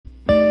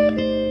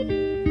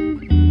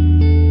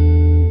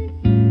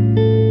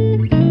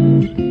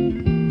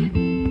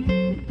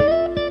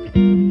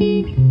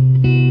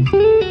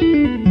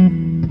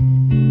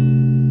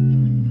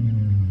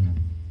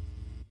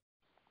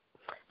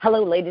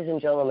ladies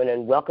and gentlemen,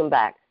 and welcome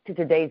back to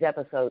today's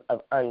episode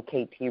of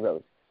UnKT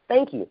Rose.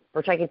 Thank you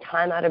for taking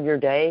time out of your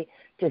day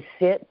to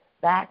sit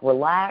back,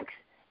 relax,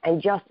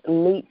 and just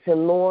meet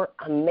some more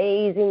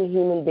amazing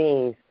human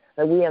beings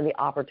that we have the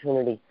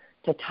opportunity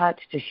to touch,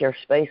 to share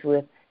space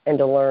with, and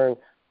to learn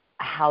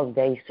how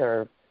they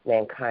serve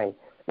mankind.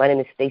 My name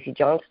is Stacy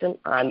Johnston.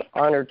 I'm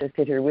honored to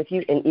sit here with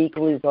you, and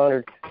equally as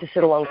honored to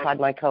sit alongside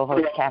my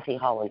co-host, Cassie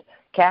Holland.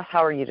 Cass,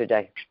 how are you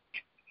today?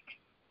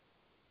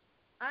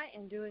 I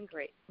am doing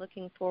great.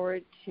 Looking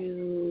forward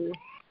to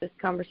this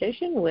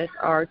conversation with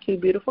our two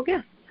beautiful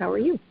guests. How are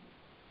you?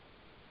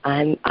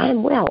 I'm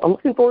well. I'm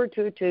looking forward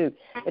to it too.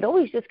 It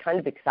always just kind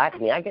of excites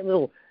me. I get a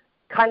little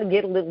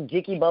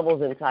jicky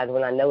bubbles inside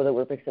when I know that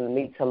we're fixing to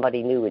meet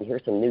somebody new and hear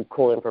some new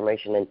cool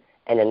information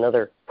and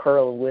another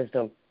pearl of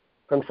wisdom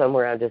from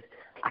somewhere.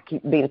 I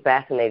keep being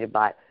fascinated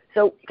by it.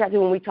 So, Kathy,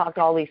 when we talk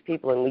to all these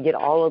people and we get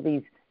all of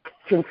these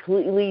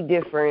completely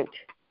different,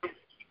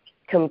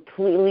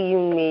 completely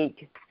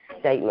unique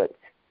statements,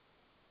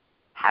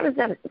 how do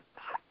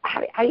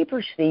you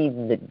perceive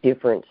the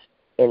difference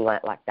in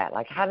like that?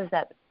 Like, how does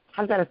that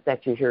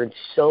affect you hearing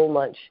so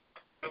much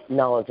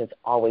knowledge that's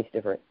always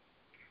different?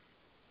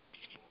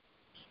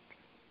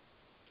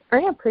 I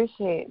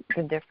appreciate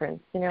the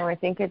difference. I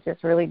think it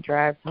just really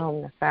drives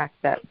home the fact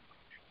that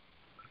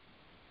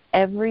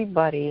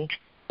everybody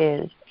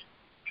is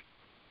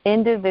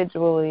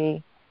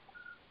individually,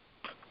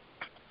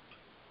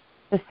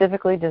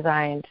 specifically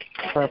designed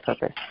for a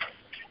purpose,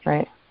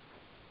 right?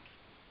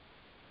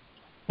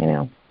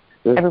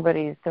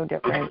 Everybody is so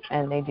different,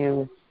 and they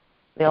do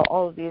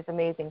all of these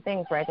amazing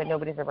things, right, that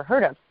nobody's ever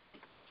heard of.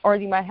 Or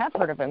you might have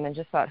heard of them and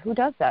just thought, who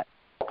does that?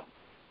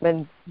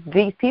 But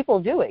these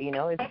people do it,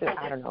 It's just,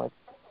 I don't know.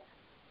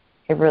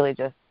 It really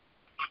just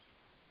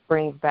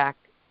brings back,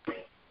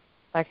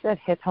 like I said,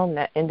 hits home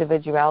that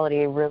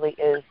individuality really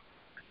is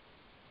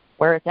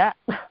where it's at.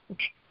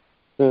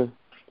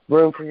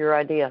 Room for your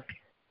idea.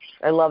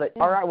 I love it.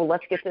 Yeah. All right, well,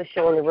 let's get this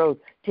show on the road.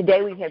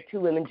 Today we have two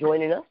women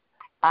joining us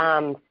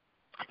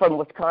from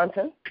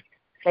Wisconsin.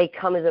 They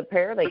come as a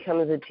pair, they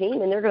come as a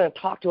team, and they're going to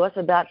talk to us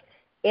about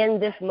In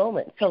This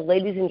Moment. So,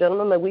 ladies and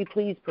gentlemen, may we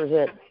please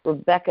present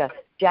Rebecca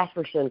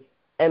Jasperson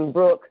and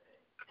Brooke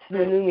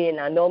Snunumian.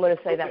 I know I'm going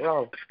to say that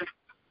wrong.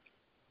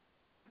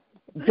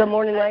 Good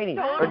morning, ladies,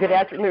 or good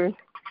afternoon.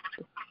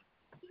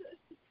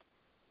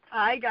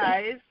 Hi,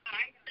 guys.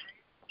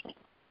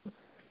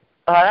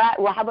 All right.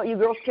 Well, how about you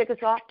girls kick us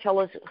off? Tell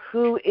us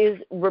who is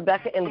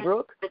Rebecca and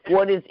Brooke,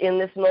 what is In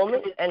This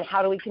Moment, and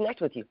how do we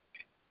connect with you?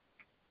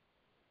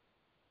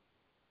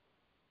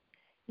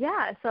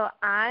 Yeah, so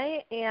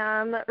I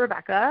am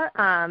Rebecca.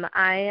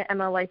 I am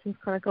a licensed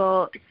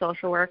clinical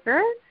social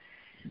worker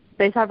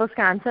based out of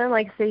Wisconsin,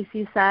 like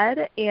Stacey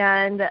said,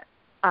 and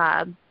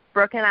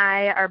Brooke and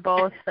I are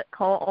both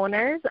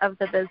co-owners of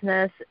the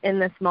business In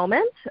This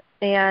Moment,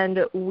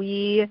 and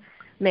we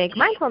make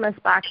mindfulness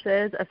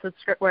boxes.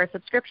 We're a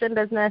subscription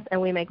business, and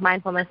we make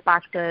mindfulness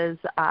boxes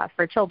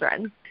for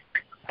children.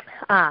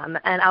 And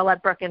I'll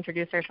let Brooke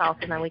introduce herself,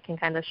 and then we can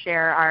kind of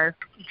share our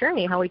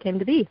journey, how we came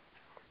to be.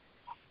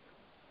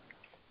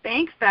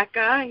 Thanks,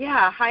 Becca.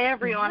 Yeah, hi,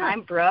 everyone.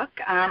 I'm Brooke.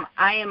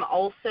 I am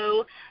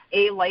also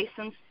a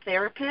licensed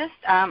therapist.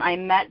 I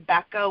met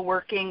Becca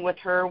working with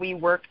her. We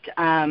worked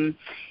in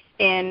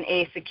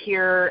a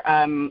secure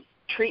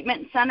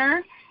treatment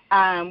center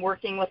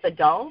working with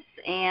adults,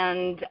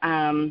 and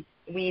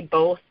we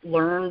both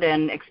learned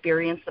and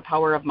experienced the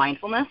power of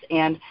mindfulness,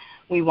 and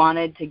we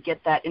wanted to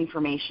get that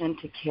information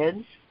to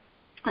kids.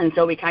 And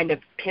so we kind of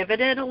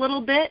pivoted a little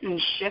bit and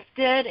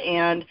shifted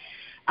and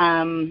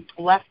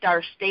left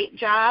our state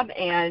job,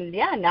 and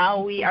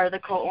now we are the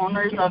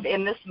co-owners of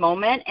In This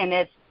Moment, and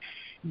it's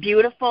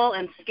beautiful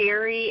and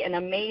scary and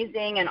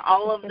amazing and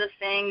all of the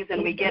things,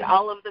 and we get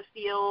all of the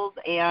feels,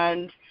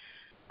 and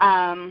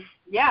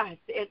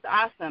it's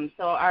awesome.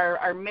 So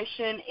our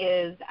mission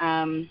is,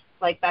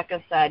 like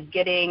Becca said,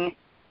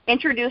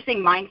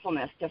 introducing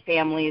mindfulness to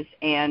families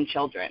and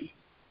children.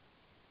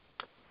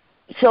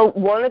 So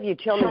one of you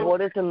tell me, what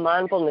is a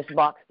mindfulness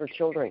box for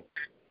children?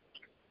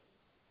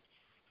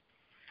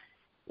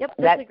 Yep,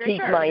 that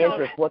piqued my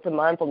interest. What's a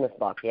mindfulness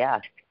box?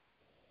 Yeah,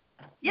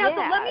 so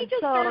let me just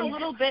start a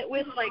little bit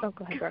with Oh,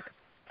 go ahead, Brooke.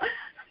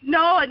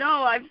 No,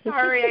 I'm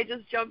sorry. I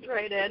just jumped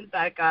right in,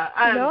 Becca.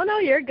 No,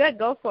 you're good.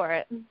 Go for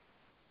it.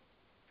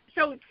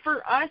 So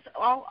for us,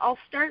 I'll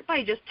start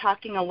by just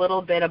talking a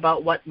little bit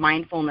about what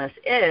mindfulness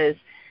is.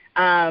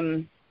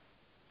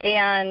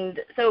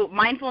 And so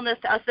mindfulness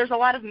to us, there's a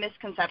lot of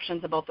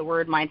misconceptions about the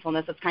word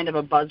mindfulness. It's kind of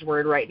a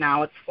buzzword right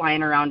now. It's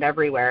flying around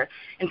everywhere.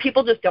 And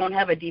people just don't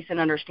have a decent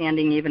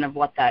understanding even of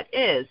what that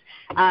is.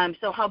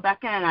 So how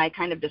Becca and I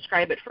kind of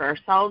describe it for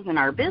ourselves in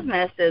our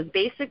business is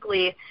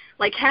basically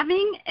like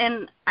having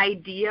an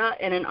idea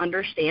and an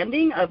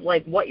understanding of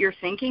like what you're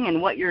thinking and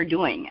what you're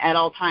doing at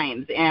all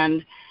times,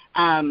 and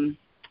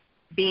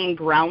being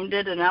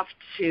grounded enough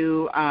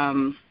to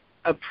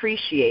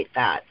appreciate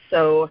that.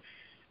 So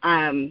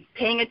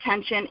paying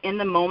attention in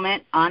the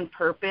moment on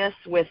purpose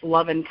with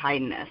love and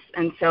kindness.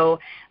 And so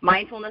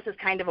mindfulness is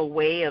kind of a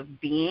way of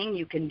being.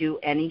 You can do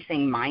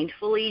anything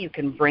mindfully. You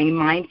can bring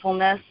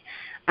mindfulness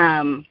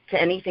to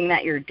anything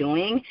that you're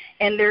doing.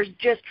 And there's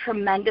just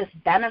tremendous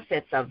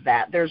benefits of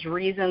that. There's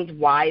reasons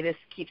why this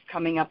keeps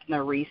coming up in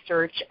the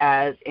research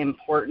as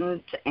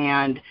important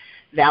and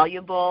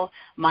valuable.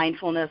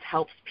 Mindfulness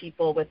helps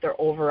people with their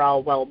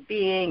overall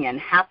well-being and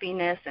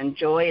happiness and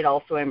joy. It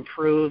also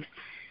improves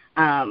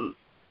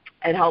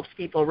it helps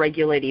people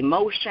regulate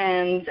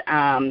emotions.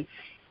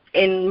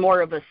 In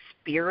more of a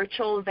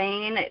spiritual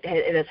vein,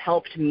 it has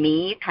helped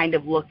me kind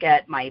of look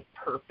at my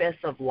purpose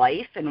of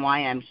life and why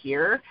I'm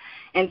here.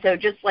 And so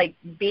just like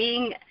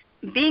being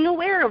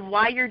aware of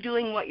why you're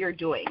doing what you're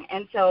doing.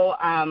 And so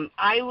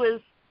I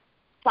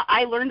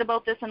learned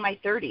about this in my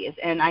 30s,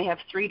 and I have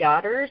 3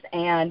 daughters,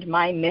 and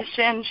my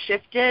mission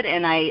shifted,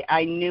 and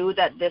I knew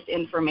that this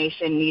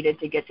information needed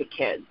to get to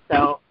kids.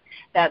 So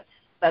that's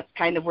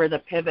kind of where the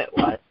pivot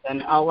was,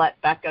 and I'll let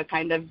Becca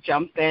kind of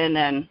jump in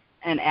and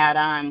add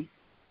on.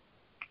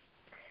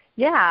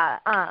 Yeah,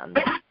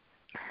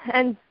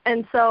 and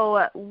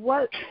so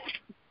what,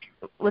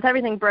 with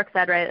everything Brooke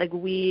said, right? Like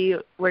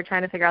we're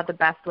trying to figure out the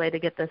best way to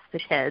get this to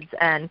kids,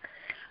 and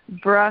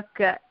Brooke,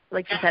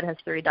 like she said, has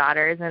 3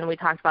 daughters, and we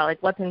talked about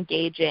like what's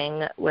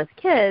engaging with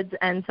kids,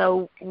 and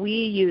so we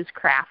use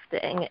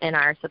crafting in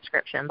our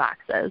subscription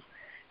boxes.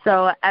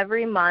 So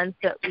every month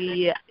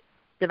we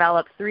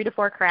develop 3 to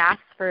 4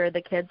 crafts for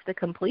the kids to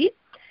complete,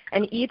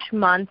 and each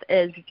month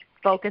is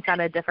focused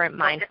on a different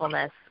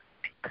mindfulness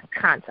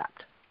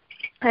concept.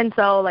 And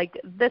so like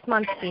this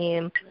month's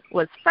theme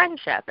was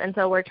friendship, and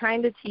so we're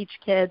trying to teach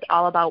kids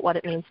all about what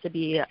it means to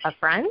be a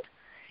friend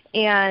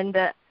and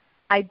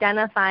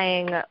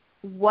identifying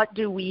what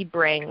do we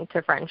bring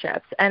to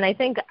friendships. And I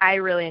think I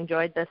really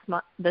enjoyed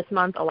this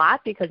month a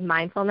lot because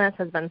mindfulness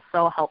has been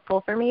so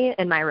helpful for me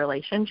in my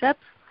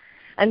relationships.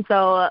 And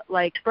so,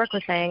 like Brooke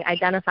was saying,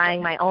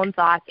 identifying my own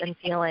thoughts and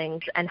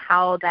feelings and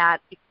how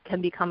that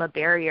can become a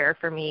barrier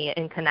for me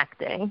in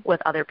connecting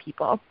with other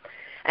people.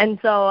 And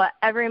so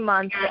every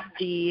month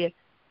the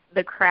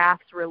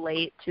crafts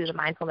relate to the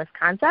mindfulness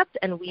concept,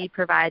 and we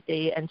provide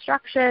the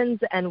instructions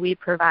and we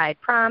provide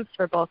prompts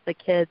for both the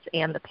kids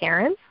and the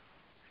parents,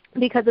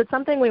 because it's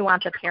something we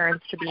want the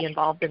parents to be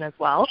involved in as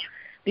well,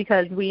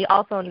 because we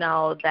also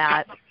know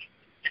that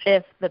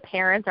if the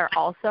parents are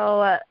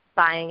also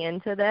buying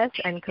into this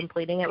and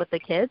completing it with the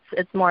kids,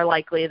 it's more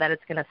likely that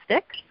it's going to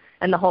stick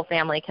and the whole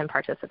family can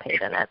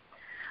participate in it.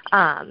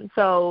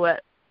 So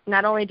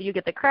not only do you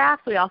get the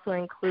crafts, we also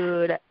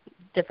include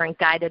different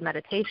guided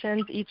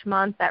meditations each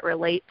month that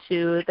relate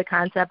to the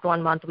concept.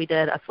 One month we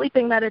did a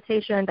sleeping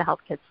meditation to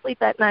help kids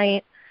sleep at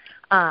night.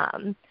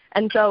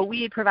 And so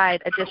we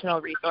provide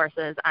additional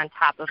resources on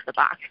top of the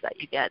box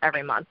that you get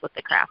every month with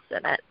the crafts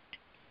in it.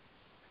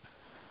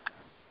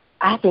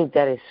 I think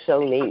that is so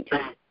neat.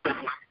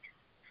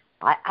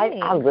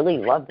 I really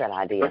love that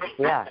idea.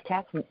 Yeah,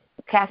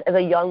 Cass, as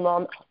a young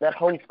mom that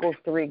homeschools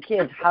 3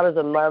 kids, how does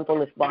a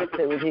mindfulness box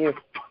fit with you?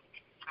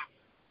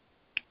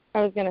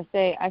 I was going to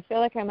say, I feel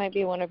like I might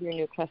be one of your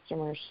new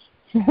customers.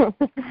 I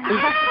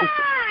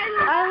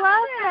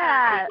love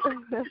that.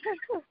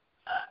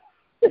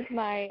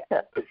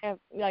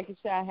 Like you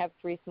said, I have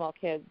 3 small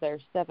kids. They're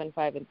 7,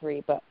 5, and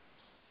 3. But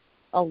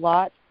a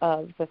lot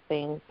of the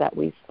things that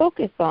we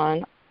focus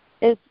on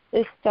is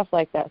stuff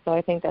like that. So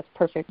I think that's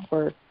perfect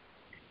for,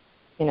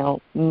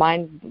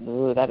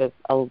 that is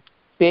a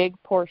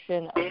big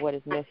portion of what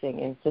is missing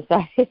in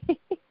society.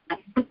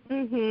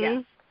 Mm-hmm.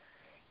 Yes.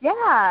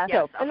 Yeah.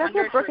 Yes, and that's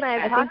what Brooke and I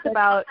have talked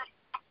about.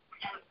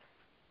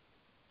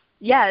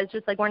 Yeah, it's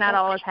just like we're not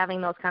always having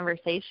those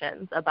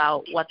conversations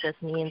about what this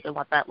means and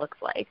what that looks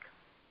like.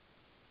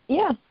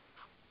 Yeah.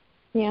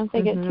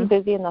 They get too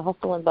busy in the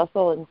hustle and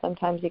bustle, and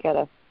sometimes you got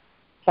to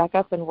back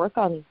up and work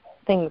on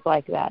things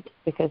like that,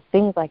 because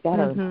things like that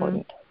are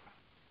important.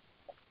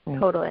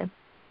 Totally. I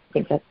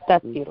think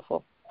that's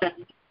beautiful.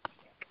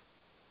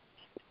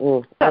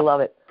 I love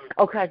it.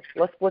 Okay,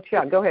 let's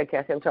go ahead,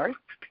 Cassie. I'm sorry.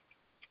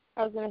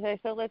 I was going to say,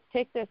 so let's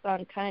take this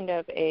on kind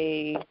of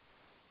a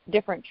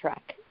different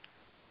track.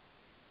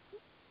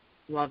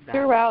 Love that.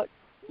 Throughout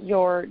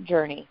your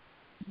journey,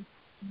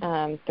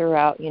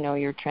 throughout,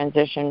 your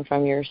transition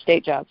from your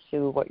state jobs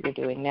to what you're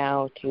doing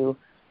now, to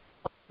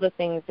the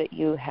things that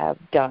you have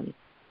done,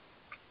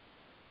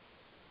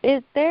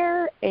 is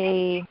there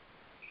a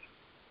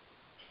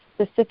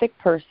specific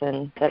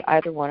person that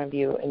either one of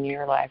you in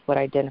your life would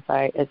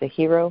identify as a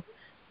hero?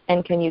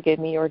 And can you give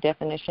me your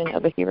definition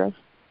of a hero?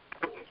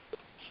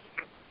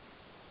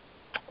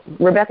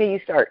 Rebecca, you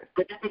start.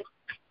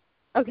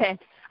 Okay.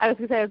 I was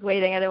going to say I was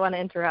waiting. I didn't want to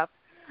interrupt.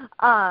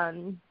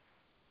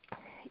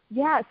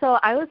 Yeah, so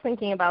I was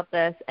thinking about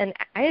this, and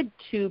I had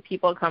 2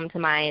 people come to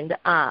mind.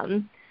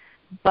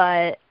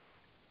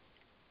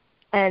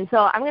 And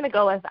so I'm going to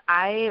go with,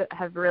 I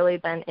have really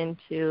been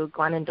into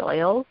Glennon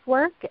Doyle's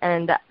work,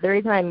 and the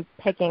reason I'm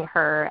picking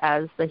her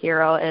as the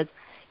hero is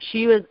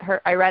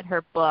I read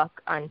her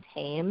book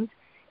Untamed,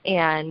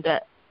 and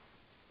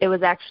it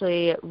was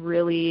actually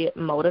really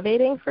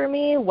motivating for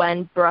me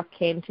when Brooke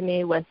came to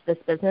me with this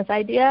business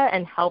idea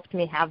and helped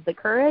me have the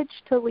courage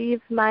to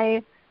leave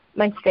my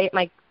state,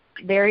 my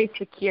very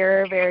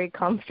secure, very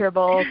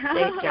comfortable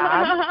state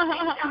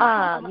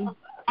job,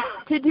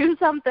 to do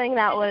something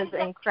that was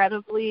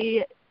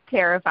incredibly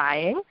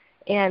terrifying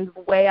and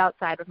way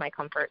outside of my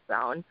comfort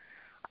zone.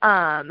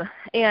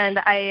 And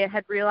I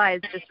had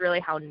realized just really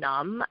how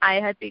numb I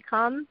had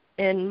become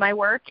in my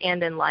work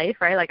and in life,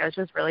 right? Like I was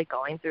just really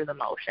going through the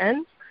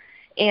motions.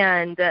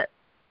 And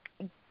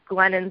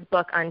Glennon's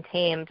book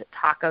Untamed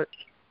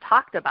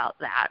talked about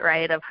that,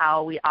 right, of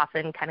how we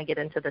often kind of get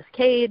into this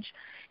cage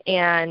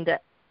and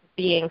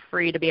being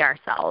free to be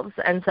ourselves.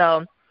 And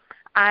so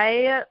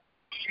I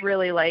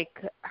really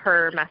like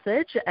her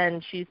message,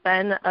 and she's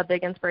been a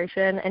big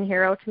inspiration and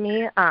hero to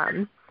me.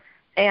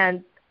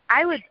 And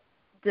I would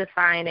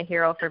define a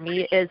hero for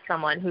me is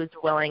someone who's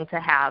willing to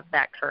have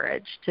that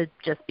courage to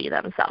just be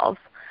themselves.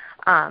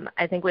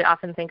 I think we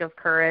often think of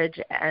courage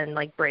and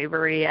like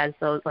bravery as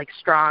those like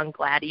strong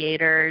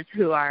gladiators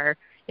who are,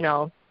 you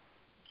know,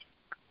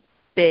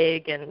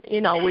 big and, you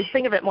know, we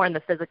think of it more in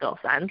the physical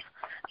sense.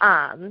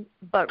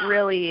 But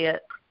really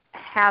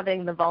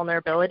having the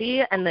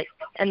vulnerability and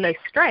the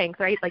strength,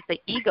 right? Like the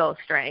ego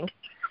strength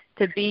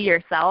to be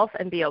yourself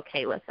and be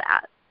okay with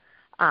that.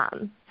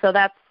 So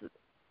that's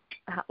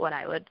what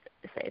I would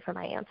say for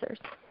my answers.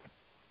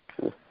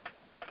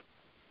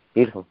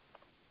 Beautiful.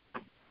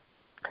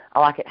 I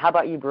like it. How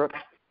about you, Brooke?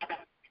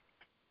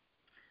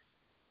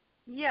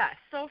 Yeah,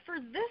 so for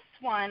this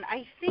one,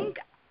 I think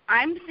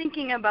I'm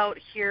thinking about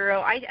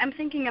hero. I'm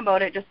thinking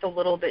about it just a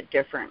little bit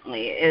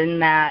differently in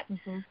that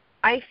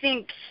I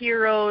think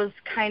heroes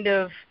kind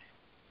of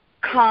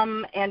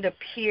come and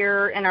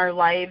appear in our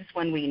lives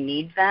when we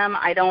need them.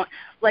 I don't,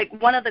 like,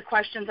 one of the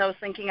questions I was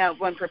thinking of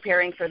when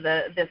preparing for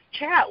this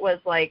chat was,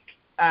 like,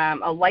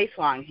 a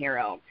lifelong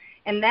hero.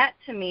 And that,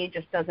 to me,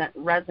 just doesn't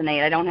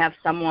resonate. I don't have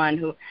someone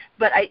who,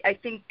 but I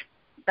think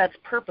that's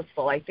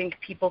purposeful. I think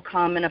people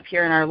come and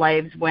appear in our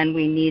lives when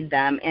we need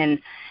them, and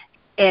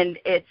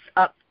it's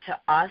up to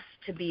us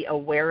to be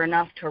aware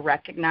enough to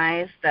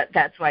recognize that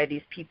that's why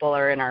these people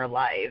are in our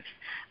lives.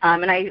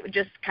 And I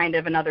just kind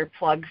of another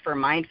plug for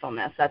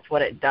mindfulness. That's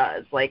what it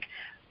does, like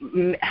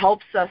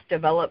helps us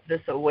develop this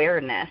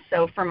awareness.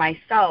 So for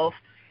myself,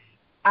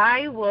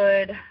 I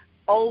would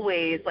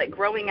always, like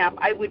growing up,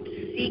 I would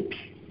seek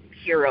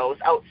heroes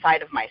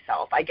outside of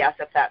myself, I guess,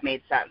 if that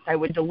made sense. I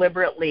would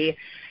deliberately,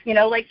 you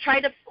know, like try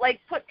to like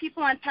put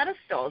people on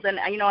pedestals. And,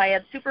 you know, I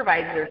had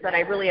supervisors that I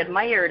really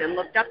admired and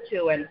looked up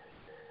to, and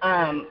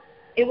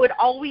it would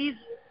always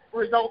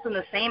result in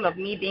the same of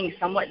me being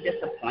somewhat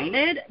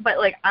disappointed, but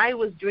like I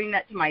was doing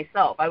that to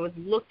myself. I was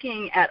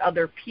looking at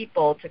other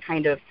people to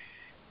kind of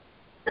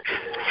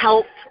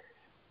help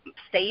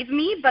save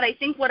me, but I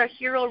think what a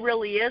hero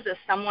really is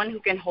someone who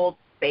can hold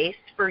space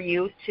for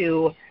you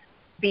to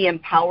be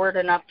empowered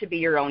enough to be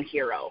your own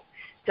hero.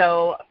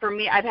 So for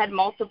me, I've had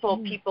multiple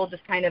people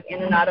just kind of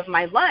in and out of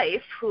my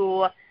life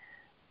who,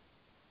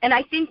 and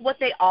I think what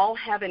they all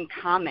have in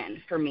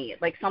common for me,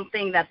 like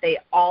something that they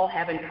all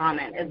have in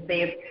common is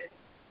they've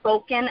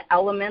spoken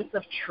elements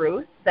of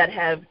truth that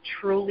have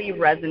truly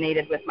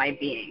resonated with my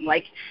being.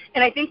 Like,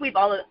 and I think we've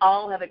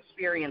all have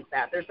experienced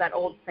that. There's that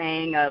old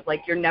saying of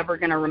like, you're never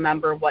going to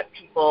remember what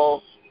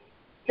people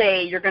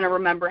say, you're going to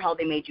remember how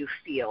they made you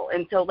feel.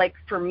 And so like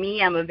for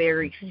me, I'm a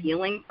very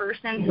feeling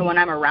person. So when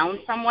I'm around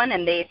someone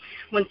and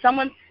when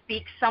someone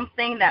speaks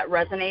something that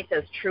resonates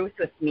as truth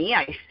with me,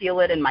 I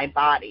feel it in my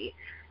body.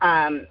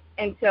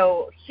 And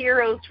so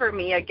heroes for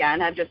me, again,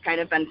 have just kind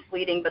of been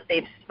fleeting, but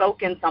they've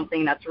spoken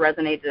something that's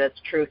resonated as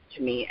truth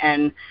to me.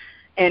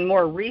 And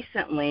more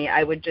recently,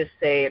 I would just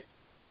say,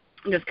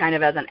 just kind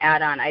of as an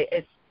add-on,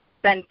 it's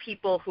been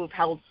people who've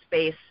held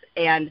space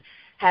and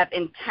have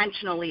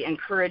intentionally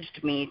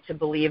encouraged me to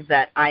believe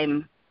that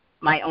I'm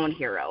my own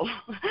hero.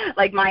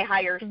 Like my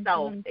higher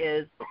self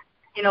is,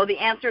 you know, the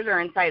answers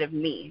are inside of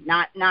me,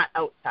 not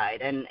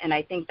outside. And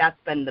I think that's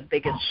been the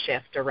biggest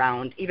shift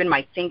around even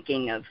my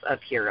thinking of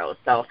heroes.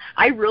 So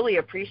I really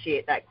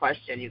appreciate that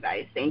question, you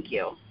guys. Thank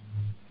you.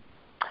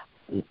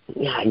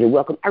 Yeah, you're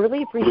welcome. I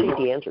really appreciate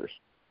the answers.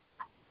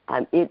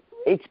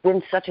 It's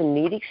been such a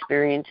neat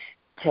experience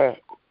to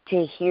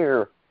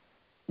hear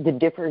the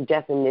different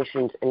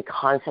definitions and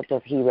concept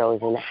of heroes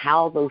and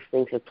how those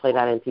things have played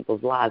out in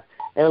people's lives.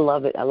 And I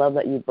love it. I love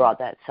that you brought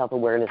that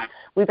self-awareness.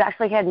 We've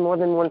actually had more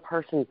than one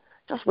person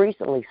just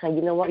recently say,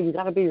 you know what, you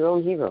got to be your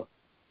own hero.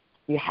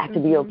 You have to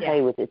be okay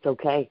with it's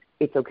okay.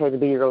 It's okay to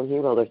be your own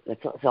hero.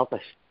 That's not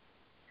selfish.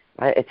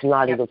 Right? It's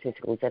not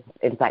egotistical. It's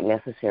in fact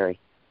necessary.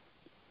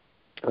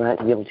 Right?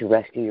 To be able to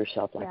rescue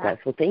yourself like that.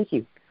 So thank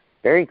you.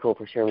 Very cool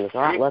for sharing this.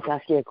 All right, let's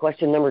ask you a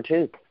question number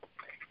 2.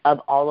 Of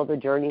all of the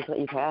journeys that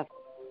you've had,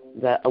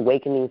 the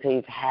awakenings that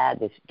you've had,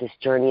 this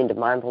journey into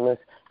mindfulness.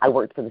 I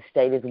worked for the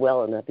state as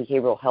well in the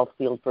behavioral health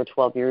field for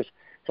 12 years,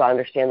 so I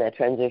understand that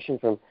transition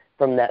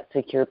from that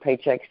secure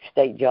paycheck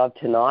state job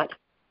to not,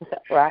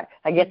 right?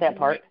 I get that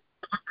part.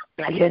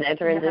 I get that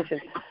transition.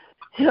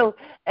 So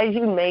as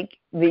you make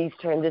these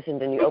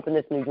transitions and you open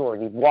this new door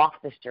and you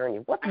walk this journey,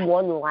 what's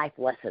one life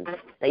lesson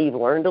that you've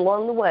learned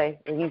along the way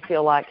that you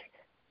feel like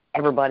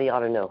everybody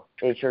ought to know?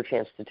 And it's your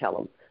chance to tell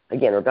them.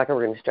 Again, Rebecca,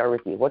 we're going to start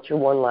with you. What's your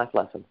one life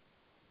lesson?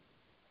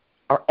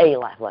 Or a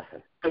life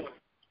lesson?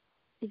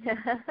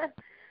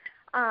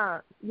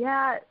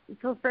 Yeah,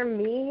 so for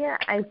me,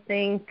 I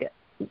think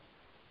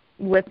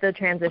with the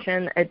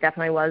transition, it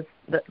definitely was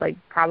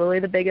probably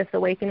the biggest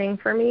awakening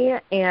for me.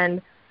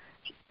 And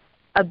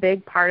a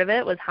big part of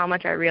it was how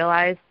much I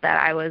realized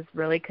that I was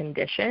really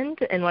conditioned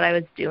in what I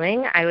was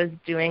doing. I was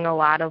doing a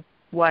lot of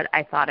what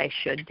I thought I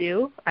should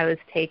do. I was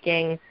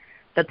taking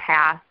the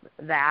path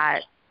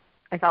that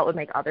I thought would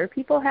make other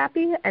people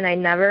happy, and I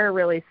never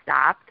really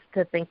stopped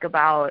to think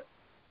about,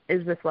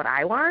 is this what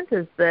I want?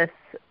 Is this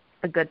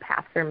a good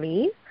path for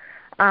me?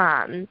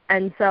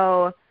 And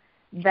so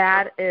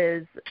that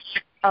is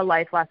a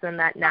life lesson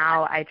that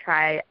now I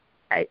try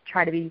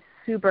to be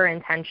super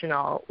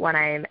intentional when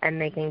I'm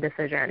making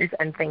decisions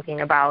and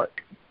thinking about,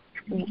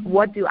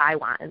 what do I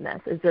want in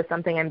this? Is this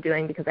something I'm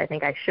doing because I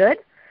think I should?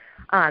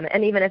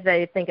 And even if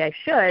I think I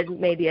should,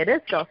 maybe it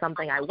is still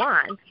something I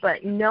want,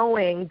 but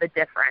knowing the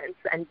difference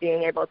and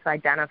being able to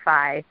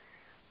identify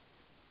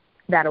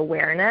that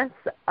awareness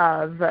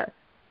of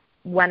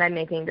when I'm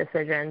making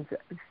decisions,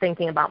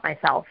 thinking about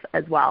myself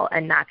as well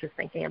and not just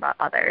thinking about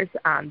others.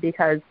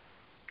 Because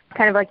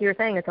kind of like you were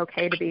saying, it's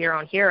okay to be your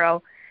own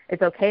hero.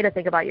 It's okay to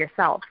think about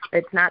yourself.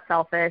 It's not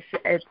selfish.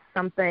 It's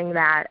something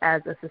that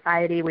as a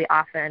society we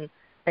often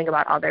think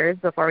about others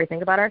before we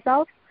think about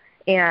ourselves.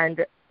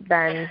 And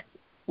then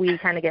we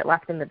kind of get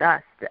left in the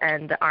dust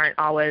and aren't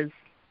always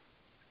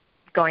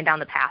going down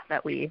the path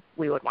that we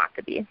would want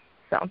to be.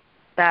 So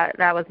that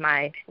was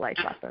my life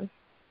lesson.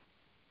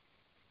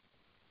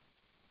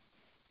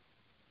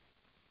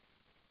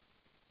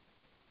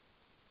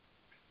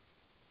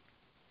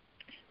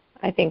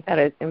 I think that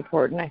is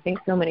important. I think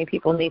so many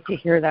people need to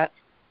hear that.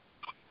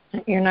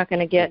 You're not going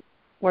to get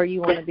where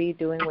you want to be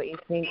doing what you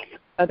think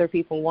other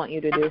people want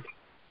you to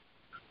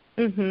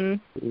do.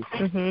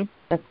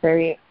 That's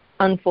very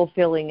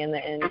unfulfilling in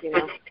the end, you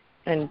know.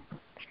 And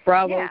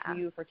bravo to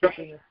you for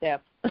taking the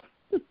step.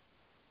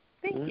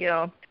 Thank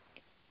you.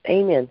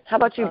 Amen. How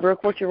about you,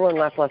 Brooke? What's your one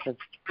life lesson?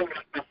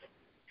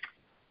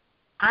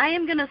 I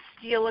am going to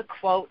steal a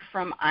quote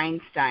from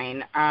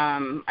Einstein.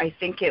 I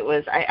think it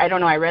was, I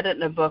don't know, I read it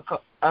in a book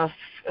a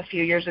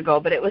few years ago,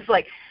 but it was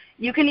like,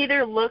 you can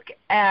either look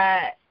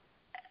at,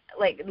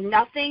 like,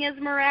 nothing is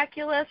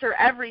miraculous or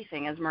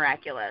everything is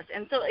miraculous.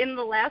 And so in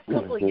the last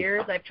couple of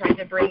years, I've tried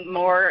to bring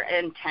more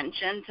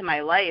intention to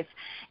my life,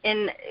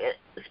 and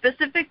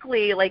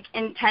specifically, like,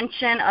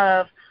 intention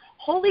of,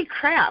 holy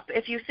crap,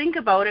 if you think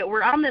about it,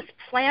 we're on this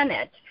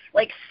planet,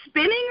 like,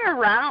 spinning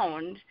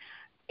around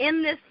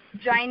in this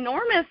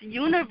ginormous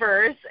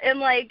universe, and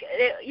like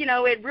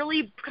it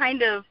really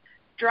kind of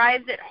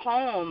drives it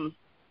home.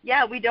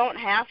 Yeah, we don't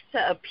have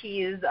to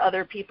appease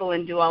other people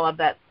and do all of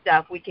that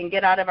stuff. We can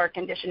get out of our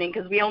conditioning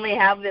because we only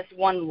have this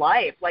one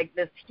life, like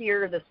this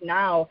here, this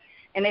now.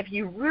 And if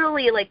you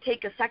really like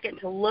take a second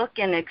to look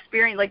and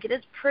experience, like, it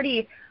is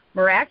pretty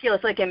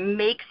miraculous. Like, it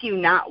makes you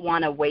not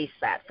want to waste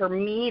that. For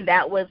me,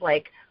 that was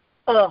like,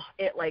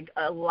 it like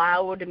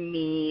allowed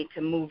me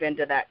to move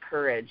into that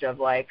courage of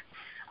like,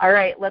 all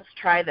right, let's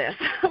try this.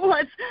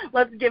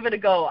 let's give it a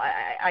go.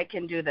 I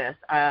can do this.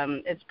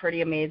 It's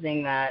pretty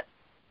amazing that,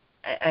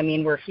 I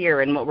mean, we're here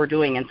and what we're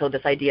doing, and so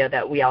this idea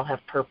that we all have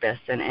purpose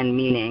and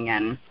meaning.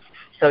 And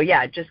so,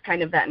 yeah, just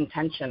kind of that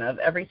intention of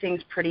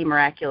everything's pretty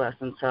miraculous,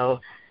 and so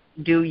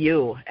do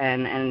you,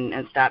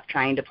 and stop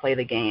trying to play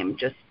the game.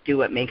 Just do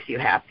what makes you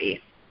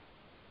happy.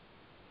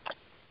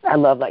 I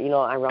love that. You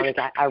know, ironic,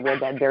 I read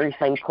that very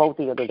same quote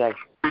the other day,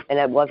 and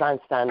it was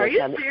Einstein. Are you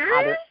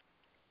serious?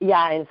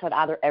 Yeah, and it said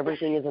either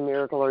everything is a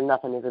miracle or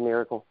nothing is a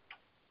miracle.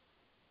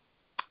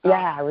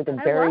 Yeah, I read the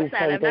very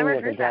same thing the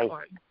other day.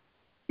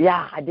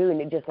 Yeah, I do, and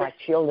it just like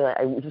chilled,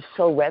 and it just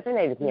so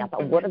resonated with me. I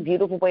thought, what a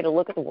beautiful way to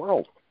look at the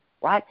world,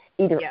 right?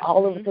 Either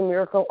all of it's a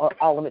miracle or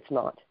all of it's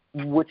not.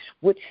 Which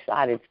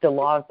side? It's the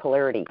law of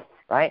polarity,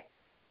 right?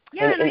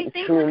 Yeah, and I think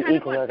that's kind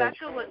of what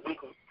Becca was.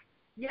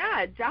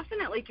 Yeah,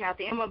 definitely,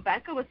 Kathy. And what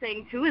Becca was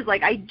saying, too, is,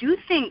 like, I do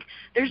think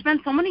there's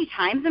been so many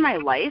times in my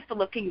life,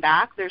 looking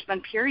back, there's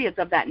been periods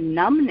of that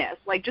numbness,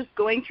 like just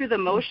going through the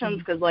motions,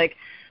 because, like,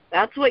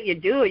 that's what you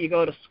do. You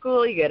go to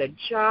school, you get a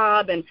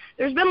job, and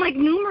there's been, like,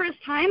 numerous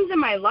times in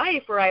my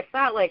life where I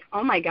thought, like,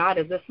 oh, my God,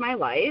 is this my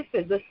life?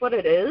 Is this what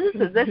it is?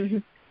 Is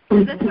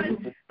this what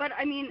it, but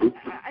I mean,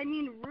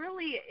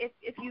 really,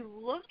 if you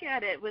look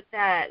at it with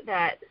that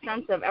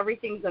sense of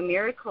everything's a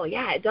miracle,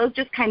 yeah, it does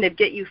just kind of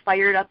get you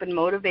fired up and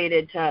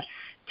motivated to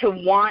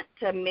want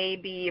to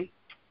maybe,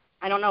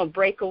 I don't know,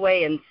 break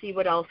away and see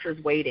what else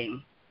is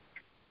waiting.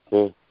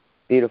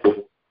 Beautiful.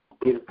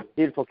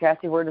 Beautiful.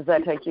 Kathy, where does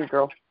that take you,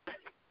 girl?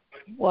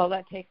 Well,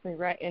 that takes me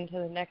right into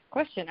the next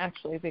question,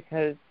 actually,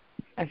 because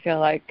I feel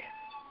like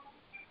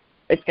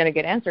it's going to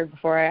get answered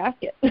before I ask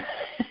it.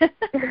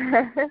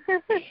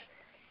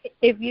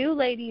 If you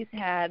ladies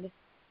had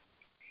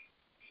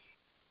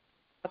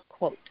a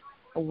quote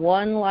a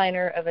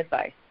one-liner of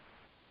advice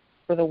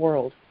for the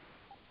world,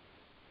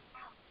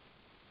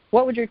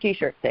 what would your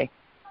T-shirt say?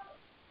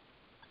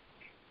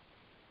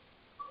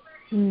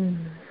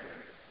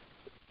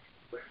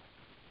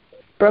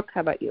 Brooke,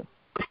 how about you?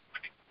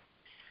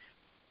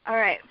 All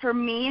right, for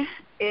me,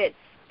 it's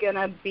going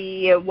to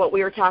be what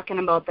we were talking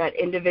about, that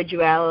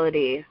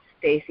individuality,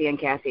 Stacy and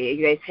Kathy.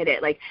 You guys hit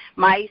it. Like,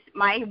 my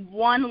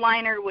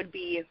one-liner would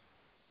be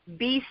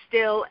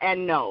still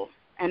and know.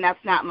 And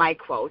that's not my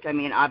quote. I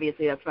mean,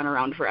 obviously that's been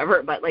around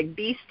forever, but like,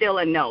 be still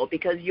and know,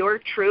 because your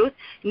truth,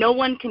 no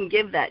one can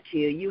give that to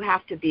you. You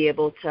have to be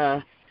able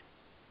to,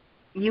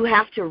 you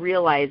have to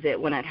realize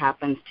it when it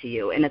happens to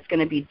you, and it's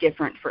going to be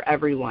different for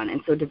everyone.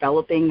 And so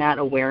developing that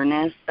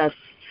awareness, that's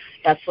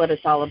what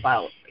it's all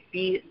about.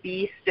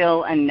 Be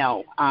still and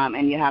know,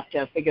 and you have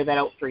to figure that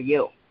out for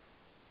you.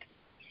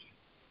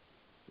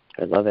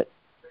 I love it.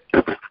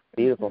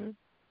 Beautiful.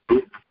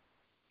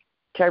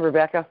 Okay,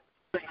 Rebecca.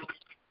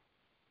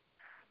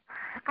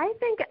 I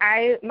think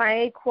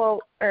my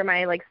quote or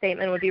my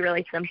statement would be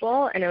really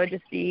simple, and it would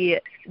just be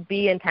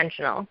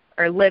intentional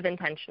or live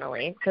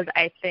intentionally, because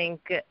I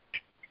think,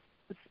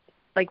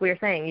 like we were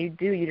saying, you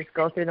just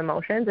go through the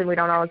motions, and we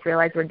don't always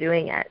realize we're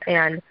doing it.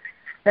 And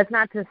that's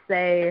not to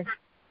say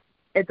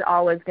it's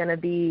always going to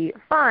be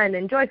fun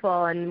and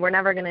joyful, and we're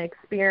never going to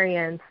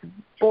experience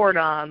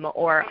boredom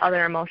or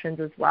other emotions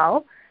as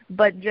well,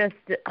 but just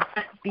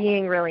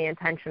being really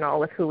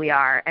intentional with who we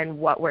are and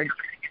what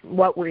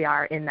we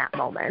are in that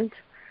moment,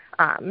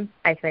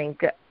 I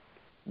think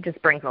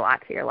just brings a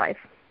lot to your life.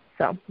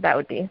 So that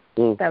would be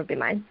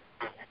mine.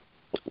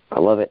 I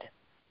love it.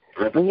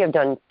 We have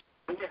done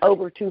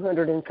over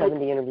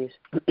 270 interviews,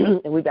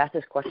 and we've asked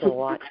this question a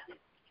lot,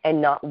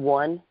 and not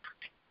one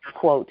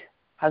quote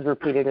has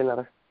repeated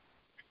another.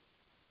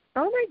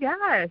 Oh my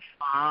gosh,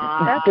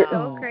 that's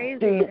so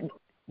crazy.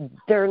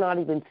 They're not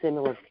even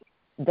similar.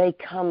 They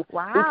come.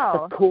 Wow.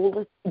 It's the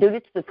coolest, dude.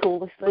 It's the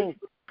coolest thing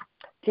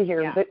to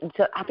hear. Yeah.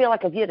 So I feel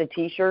like if you had a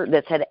T-shirt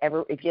that said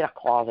if you had a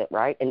closet,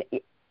 right, and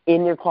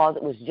in your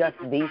closet was just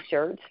these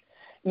shirts,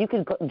 you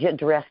could get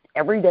dressed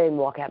every day and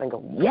walk out and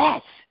go,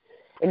 yes,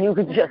 and you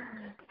could just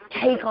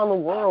take on the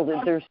world.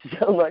 And there's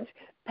so much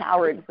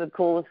power. It's the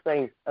coolest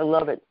thing. I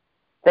love it.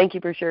 Thank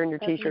you for sharing your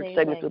T-shirt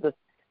segments with us.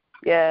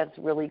 Yeah, it's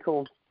really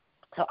cool.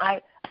 So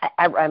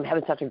I'm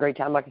having such a great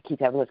time. I could keep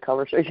having this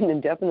conversation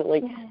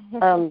indefinitely.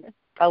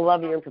 I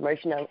love your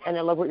information, and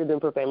I love what you're doing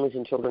for families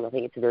and children. I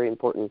think it's very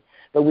important.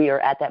 But we are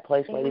at that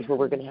place, ladies, where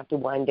we're going to have to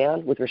wind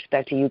down with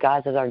respect to you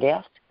guys as our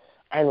guests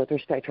and with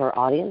respect to our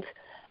audience.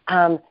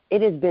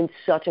 It has been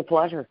such a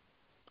pleasure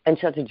and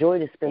such a joy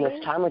to spend this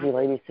time with you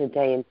ladies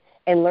today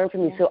and learn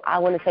from you. So I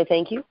want to say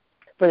thank you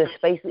for the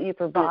space that you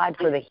provide,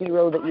 for the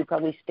hero that you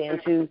probably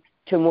stand to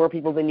more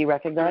people than you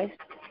recognize.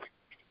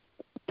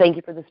 Thank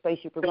you for the space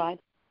you provide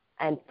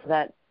and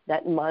for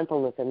that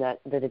mindfulness and that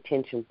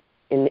attention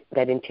and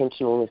that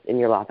intentionalness in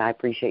your life. I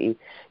appreciate you.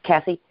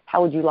 Kathy,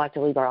 how would you like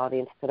to leave our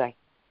audience today?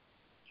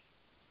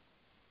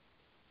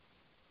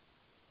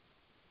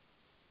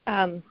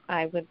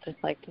 I would just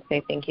like to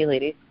say thank you,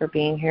 ladies, for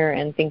being here,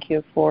 and thank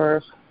you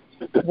for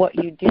what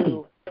you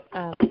do.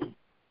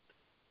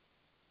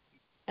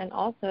 And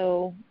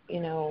also,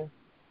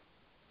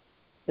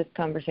 this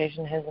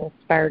conversation has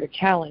inspired a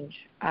challenge.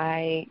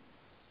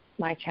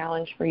 My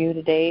challenge for you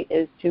today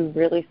is to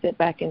really sit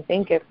back and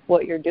think if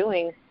what you're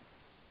doing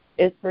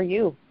is for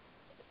you.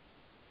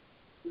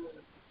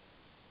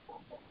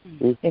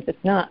 If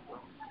it's not,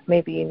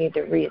 maybe you need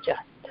to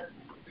readjust.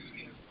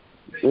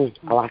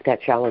 I like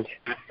that challenge.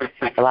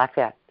 I like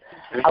that.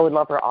 I would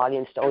love our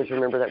audience to always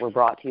remember that we're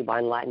brought to you by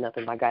Enlightened Up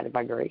and by Guided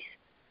by Grace.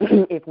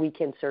 If we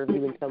can serve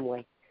you in some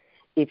way,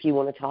 if you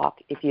want to talk,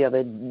 if you have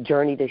a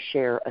journey to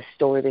share, a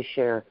story to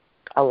share,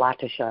 a light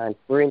to shine,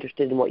 we're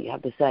interested in what you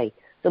have to say.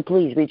 So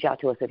please reach out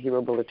to us at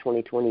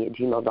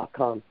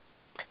herobuilder2020@gmail.com.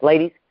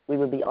 Ladies, we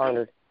would be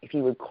honored if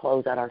you would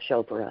close out our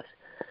show for us.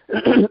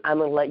 I'm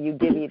going to let you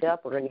divvy it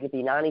up. We're going to give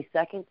you 90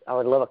 seconds. I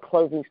would love a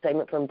closing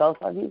statement from both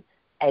of you,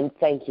 and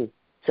thank you.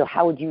 So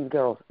how would you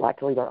girls like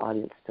to leave our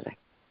audience today?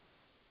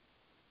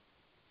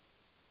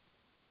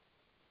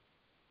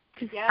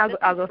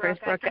 I'll go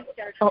first, Brooke.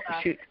 Oh,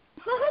 shoot.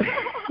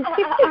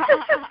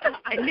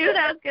 I knew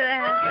that was going to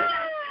happen.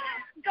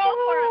 Go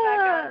for it,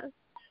 Becca.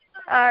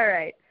 All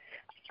right.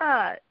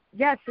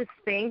 Yes, just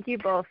thank you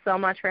both so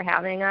much for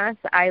having us.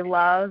 I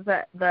love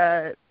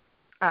the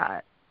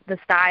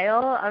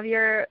style of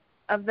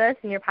this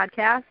and your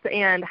podcast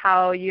and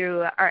how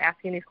you are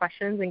asking these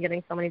questions and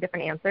getting so many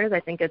different answers. I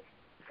think it's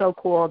so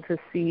cool to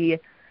see,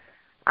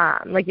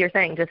 like you're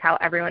saying, just how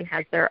everyone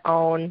has their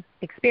own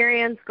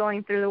experience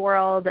going through the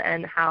world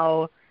and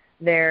how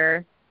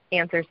their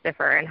answers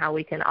differ and how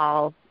we can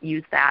all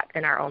use that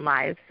in our own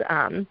lives.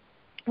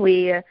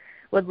 We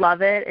would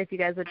love it if you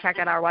guys would check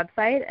out our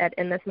website at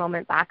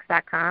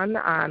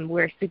inthismomentbox.com.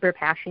 We're super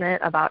passionate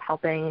about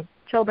helping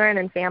children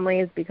and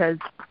families because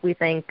we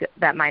think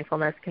that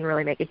mindfulness can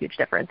really make a huge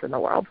difference in the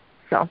world.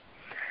 So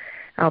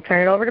I'll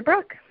turn it over to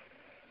Brooke.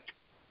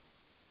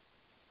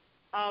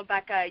 Oh,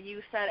 Becca,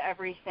 you said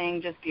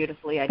everything just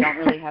beautifully. I don't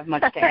really have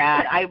much to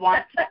add. I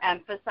want to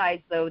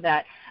emphasize, though,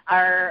 that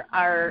our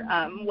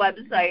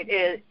website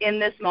is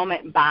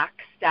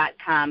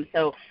inthismomentbox.com.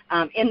 So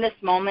In This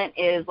Moment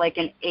is like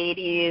an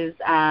 80s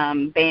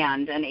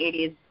band, an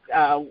 80s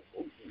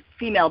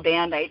female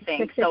band, I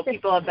think. So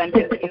people have been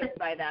confused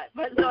by that.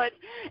 But so it's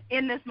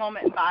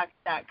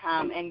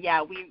inthismomentbox.com. And,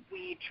 yeah, we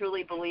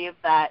truly believe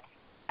that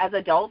as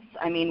adults,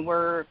 I mean,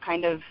 we're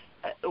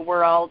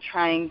all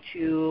trying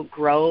to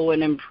grow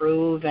and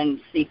improve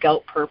and seek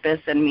out purpose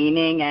and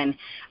meaning, and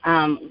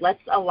let's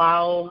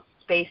allow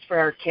space for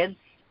our kids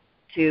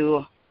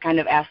to kind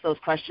of ask those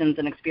questions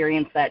and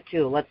experience that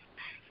too. Let's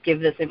give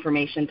this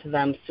information to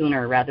them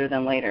sooner rather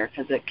than later,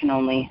 because it can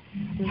only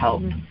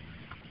help.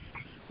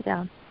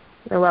 Yeah,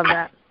 I love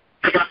that.